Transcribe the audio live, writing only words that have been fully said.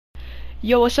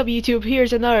Yo, what's up YouTube?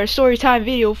 Here's another storytime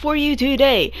video for you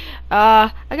today.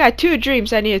 I got two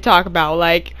dreams I need to talk about.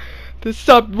 Like, this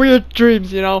some weird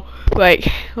dreams, you know? Like,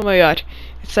 oh my god.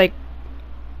 It's like,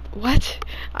 what?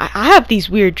 I have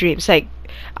these weird dreams. Like,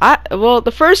 well,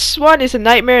 the first one is a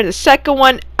nightmare, and the second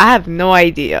one, I have no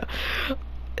idea.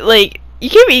 Like, you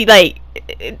can't be,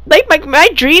 like my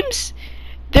dreams,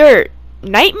 they're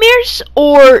nightmares,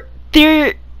 or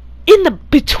they're in the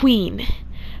between.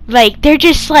 Like, they're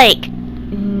just like,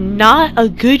 not a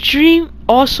good dream,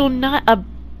 also not a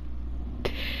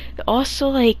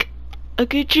like a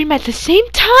good dream at the same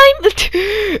time.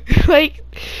 Like,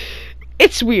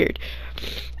 it's weird.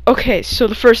 Okay, so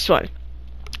the first one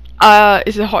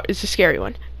is a scary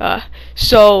one.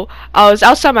 So I was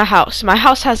outside my house. My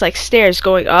house has like stairs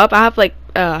going up. I have like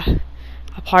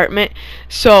apartment,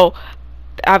 so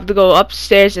I have to go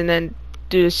upstairs and then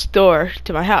do this door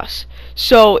to my house.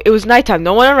 So it was nighttime,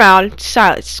 no one around,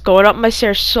 silence, going up my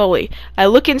stairs slowly. I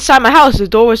look inside my house, the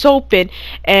door was open,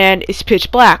 and it's pitch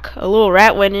black. A little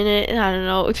rat went in it, I don't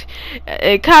know.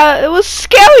 It was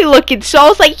scary looking, so I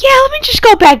was like, yeah, let me just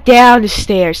go back down the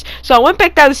stairs. So I went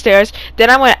back down the stairs, then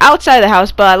I went outside the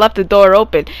house, but I left the door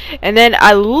open. And then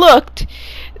I looked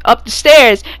up the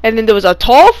stairs, and then there was a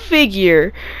tall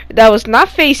figure that was not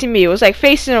facing me. It was like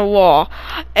facing a wall,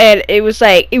 and it was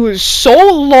so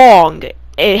long.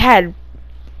 It had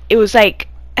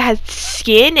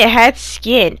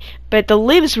skin, but the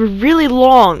limbs were really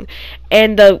long,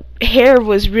 and the hair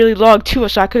was really long too,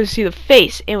 so I couldn't see the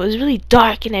face. It was really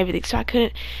dark and everything, so I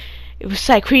couldn't. It was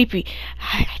like creepy.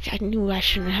 I knew I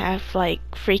shouldn't have like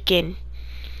freaking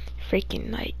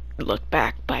like look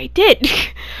back, but I did.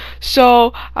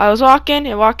 So I was walking,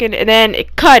 and then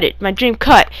it cut it. My dream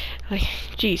cut. Like,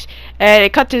 jeez. And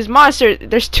it cut to this monster.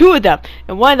 There's two of them,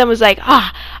 and one of them was like,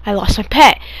 I lost my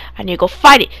pet. I need to go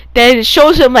fight it. Then it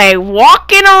shows him like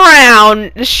walking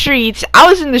around the streets. I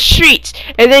was in the streets,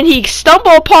 and then he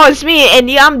stumbled upon me, and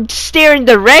I'm staring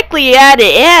directly at it.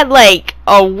 It had like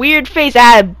a weird face. I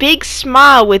had a big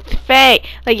smile with fang.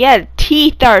 Like, it had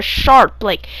teeth that are sharp.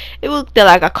 Like, it looked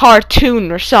like a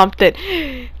cartoon or something.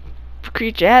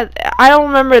 Creature. I don't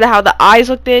remember how the eyes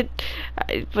looked but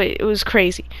it was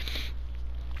crazy.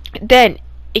 Then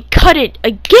it cut it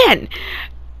again.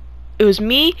 It was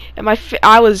me and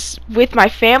I was with my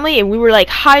family, and we were like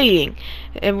hiding,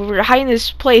 and we were hiding in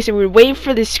this place, and we were waiting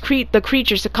for the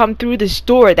creatures to come through this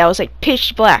door that was like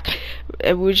pitch black.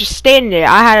 And we were just standing there.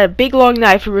 I had a big long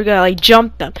knife, and we were gonna like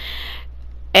jump them.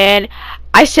 And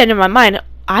I said in my mind,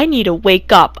 I need to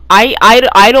wake up.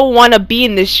 I don't want to be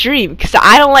in this dream, because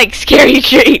I don't like scary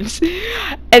dreams.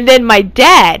 And then my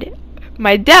dad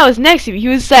was next to me. He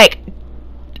was like,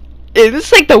 this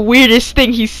is like the weirdest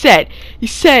thing he said. He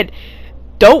said,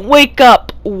 don't wake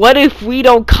up. What if we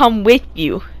don't come with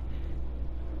you?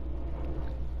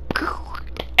 And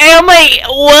I'm like,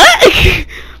 what?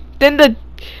 then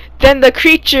the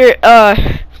creature,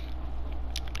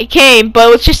 it came, but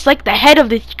it was just like the head of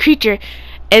the creature.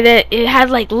 And then it had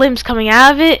like limbs coming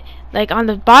out of it, like on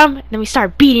the bottom, and then we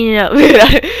started beating it up.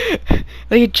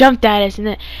 Like, it jumped at us,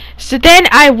 and then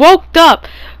I woke up,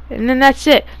 and then that's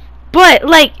it. But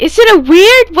like, isn't it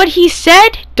weird what he said?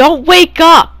 Don't wake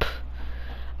up.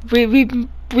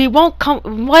 We won't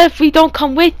come. What if we don't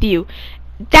come with you?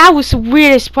 That was the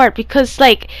weirdest part, because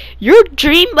like, your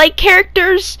dream like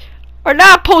characters are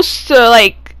not supposed to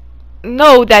like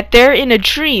know that they're in a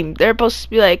dream. They're supposed to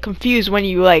be like confused when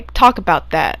you like talk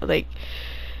about that. Like,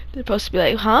 they're supposed to be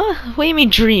like, huh? What do you mean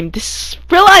dream? This is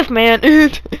real life,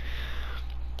 man.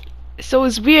 So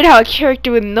it's weird how a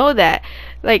character would know that.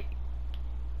 Like,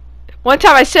 one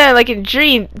time I said like in a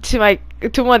dream to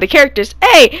one of the characters,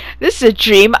 hey, this is a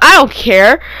dream, I don't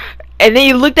care. And then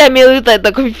he looked at me and looked like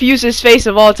the confusest face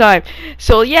of all time.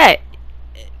 So yeah,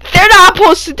 they're not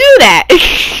supposed to do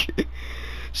that.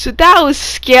 So that was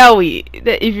scary.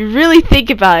 That if you really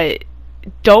think about it,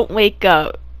 don't wake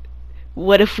up.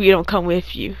 What if we don't come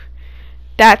with you?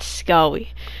 That's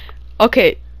scary.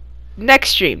 Okay,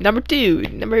 next dream, number two,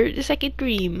 the second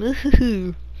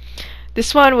dream.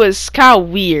 This one was kind of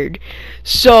weird.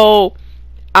 So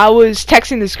I was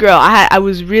texting this girl. I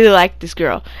was really like this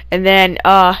girl, and then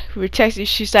we were texting.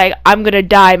 She's like, I'm gonna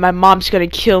die. My mom's gonna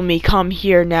kill me. Come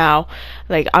here now.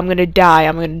 Like, I'm gonna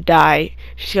die.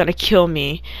 She's gonna kill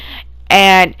me.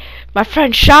 And my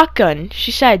friend Shotgun,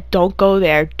 she said, don't go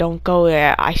there.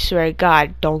 I swear to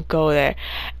God, don't go there.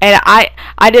 And I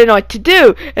didn't know what to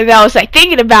do. And then I was like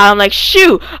thinking about it. I'm like,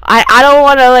 shoot, I don't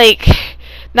want to like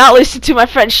not listen to my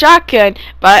friend Shotgun,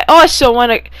 but I also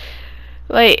want to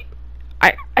like,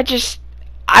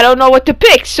 I don't know what to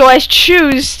pick, so I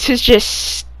choose to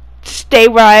just stay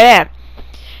where I am.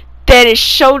 then it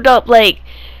showed up like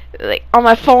on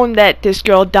my phone that this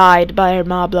girl died by her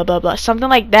mom, blah blah blah, something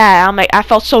like that. I'm like, I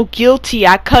felt so guilty.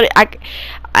 I cut it.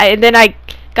 And then I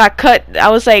got cut. I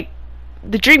was like,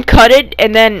 the dream cut it,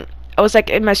 and then I was like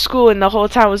in my school, and the whole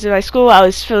time I was in my school, I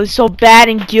was feeling so bad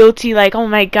and guilty. Like, oh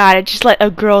my god, I just let a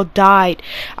girl die.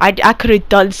 I could have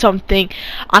done something.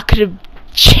 I could have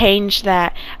changed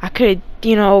that. I could have,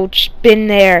 you know, just been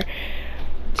there.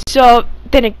 So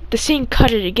then the scene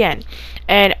cut it again,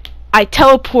 and I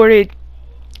teleported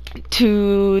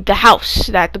to the house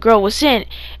that the girl was in,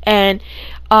 and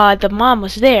the mom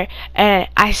was there, and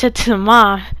I said to the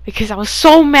mom, because I was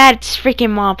so mad at this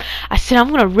freaking mom, I said, I'm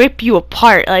gonna rip you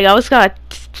apart. Like, I was gonna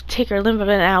take her limb,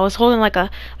 and I was holding like a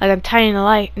tiny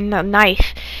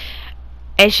knife,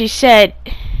 and she said,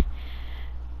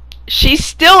 she's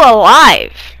still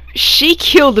alive. She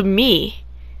killed me.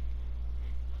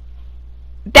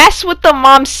 That's what the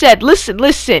mom said.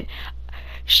 Listen.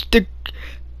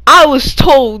 I was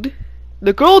told,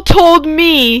 the girl told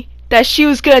me that she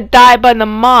was gonna die by the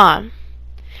mom.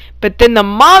 But then the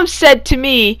mom said to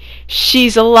me,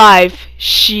 she's alive.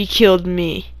 She killed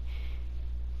me.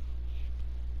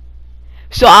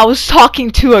 So I was talking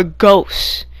to a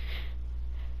ghost.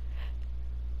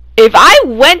 If I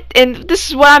went, and this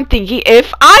is what I'm thinking,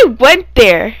 if I went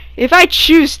there, if I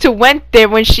choose to went there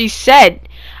when she said,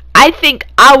 I think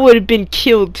I would have been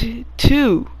killed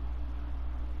too.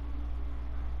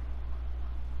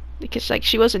 Because like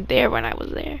she wasn't there when I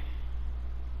was there.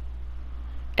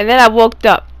 And then I woke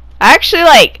up. I actually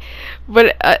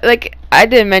but like I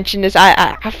didn't mention this.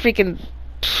 I freaking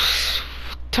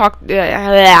talked.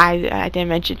 I didn't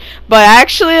mention, but I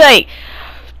actually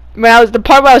when I was the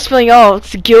part where I was feeling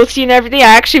it's guilty and everything.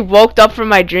 I actually woke up from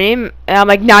my dream, and I'm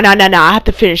like, no, I have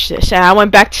to finish this. And I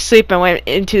went back to sleep and went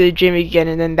into the dream again,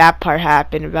 and then that part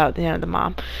happened about the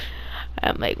mom.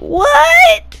 I'm like,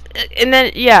 what? And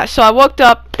then yeah, so I woke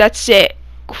up. That's it.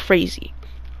 Crazy.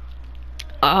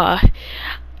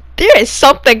 There is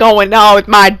something going on with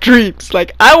my dreams.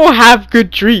 Like, I don't have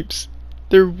good dreams.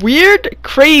 They're weird,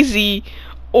 crazy,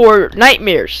 or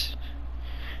nightmares.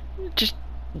 Just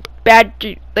bad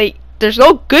dreams. Like, there's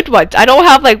no good ones. I don't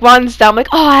have like ones that I'm like,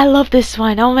 oh, I love this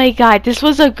one. Oh my god, this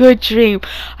was a good dream.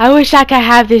 I wish I could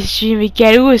have this dream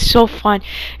again. It was so fun.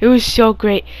 It was so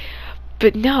great.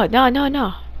 But no,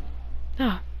 never.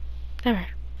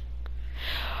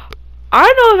 I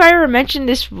don't know if I ever mentioned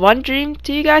this one dream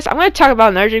to you guys. I'm gonna talk about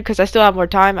another dream because I still have more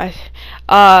time.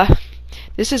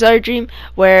 This is our dream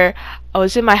where I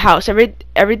was in my house.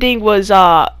 Everything was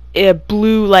a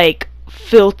blue like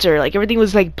filter. Like everything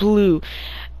was like blue,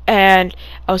 and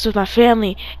I was with my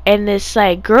family. And this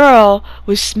like girl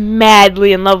was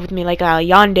madly in love with me, like a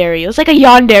yandere. It was like a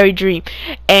yandere dream,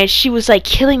 and she was like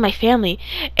killing my family.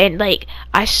 And like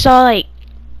I saw like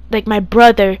my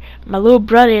brother, my little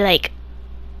brother, like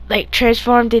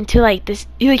transformed into like this,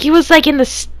 like he was like in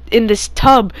this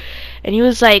tub, and he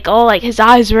was like all like his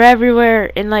eyes were everywhere,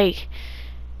 and like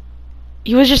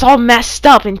he was just all messed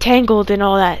up and tangled and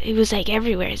all that. He was like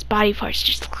everywhere, his body parts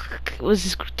just it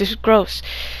was just gross.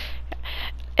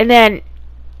 And then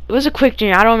it was a quick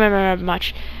dream, I don't remember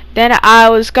much. Then I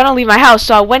was gonna leave my house,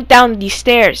 so I went down these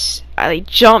stairs. I like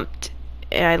jumped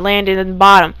and I landed at the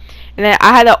bottom. And then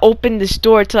I had to open this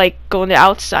door to like go on the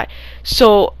outside.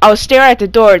 So I was staring at the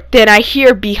door. Then I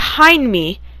hear behind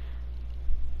me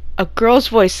a girl's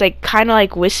voice, like kind of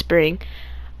like whispering,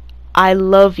 "I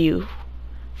love you,"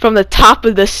 from the top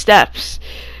of the steps.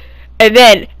 And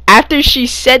then after she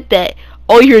said that,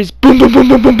 all you hear is boom, boom, boom,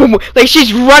 boom, boom, boom, like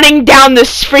she's running down the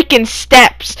freaking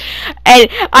steps. And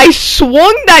I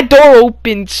swung that door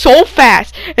open so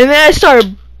fast, and then I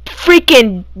started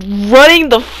freaking running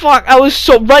the fuck. I was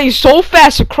running so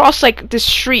fast across like the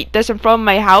street that's in front of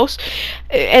my house,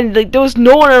 and like there was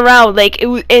no one around. Like it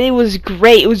was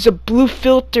great. It was a blue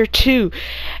filter too,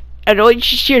 and all you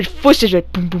just heard footsteps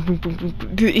like boom, boom, boom, boom, boom,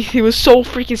 boom. It was so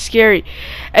freaking scary.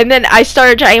 And then I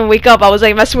started trying to wake up. I was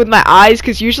like messing with my eyes,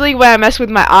 because usually when I mess with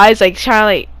my eyes, like trying to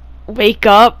like wake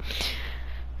up,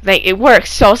 like it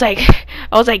works. So I was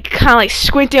like kind of like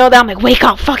squinting all down. I'm like, wake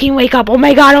up, fucking wake up. Oh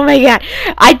my god.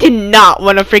 I did not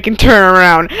want to freaking turn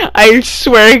around. I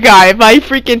swear to god, if I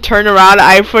freaking turned around,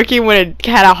 I freaking would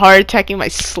have had a heart attack in my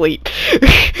sleep.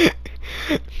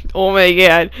 Oh my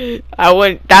god.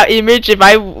 That image, if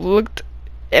I looked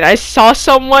and I saw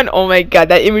someone, oh my god,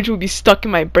 that image would be stuck in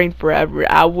my brain forever.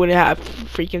 I wouldn't have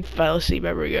freaking fell asleep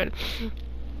ever again.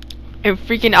 And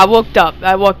freaking I woke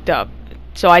up.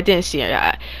 So I didn't see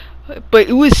it. But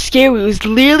it was scary. It was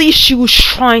literally, she was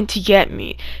trying to get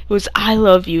me. It was, "I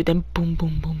love you," then boom,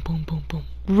 boom, boom, boom, boom, boom.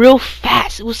 real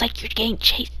fast. It was like you're getting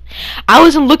chased. I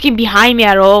wasn't looking behind me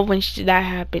at all when that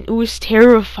happened. It was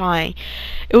terrifying.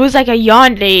 It was like a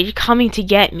yandere coming to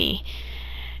get me.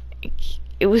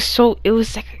 It was so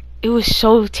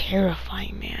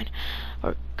terrifying, man.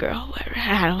 Or girl, whatever.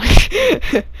 I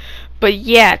don't. But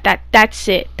yeah, that's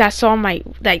it. That's all my,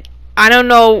 like, I don't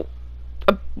know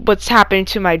what's happening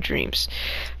to my dreams.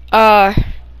 I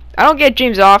don't get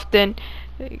dreams often.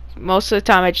 Most of the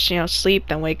time I just, sleep,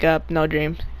 then wake up, no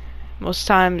dream. Most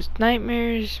times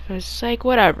nightmares, but it's like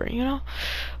whatever,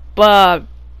 But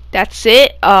that's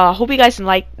it. Hope you guys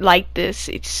like this.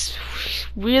 It's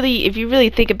really, if you really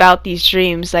think about these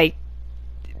dreams, like,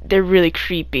 they're really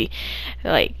creepy.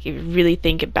 Like, if you really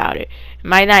think about it, it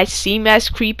might not seem as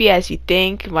creepy as you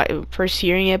think first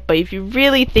hearing it, but if you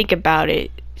really think about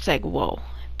it, it's like, whoa,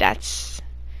 that's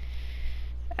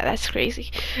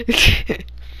crazy.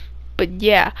 But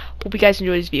yeah, hope you guys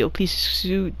enjoyed this video.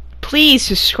 Please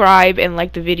subscribe and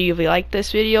like the video if you like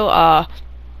this video.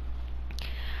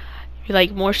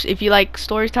 If you like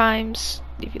story times,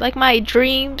 if you like my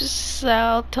dreams,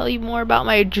 I'll tell you more about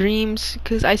my dreams,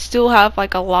 because I still have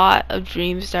like a lot of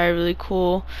dreams that are really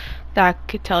cool that I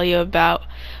could tell you about.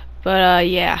 But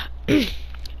yeah.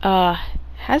 I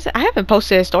haven't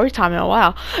posted a story time in a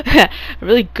while. A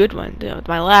really good one.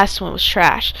 My last one was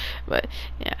trash. But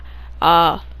yeah.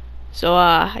 So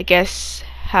I guess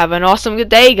have an awesome good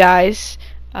day, guys.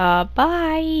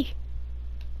 Bye.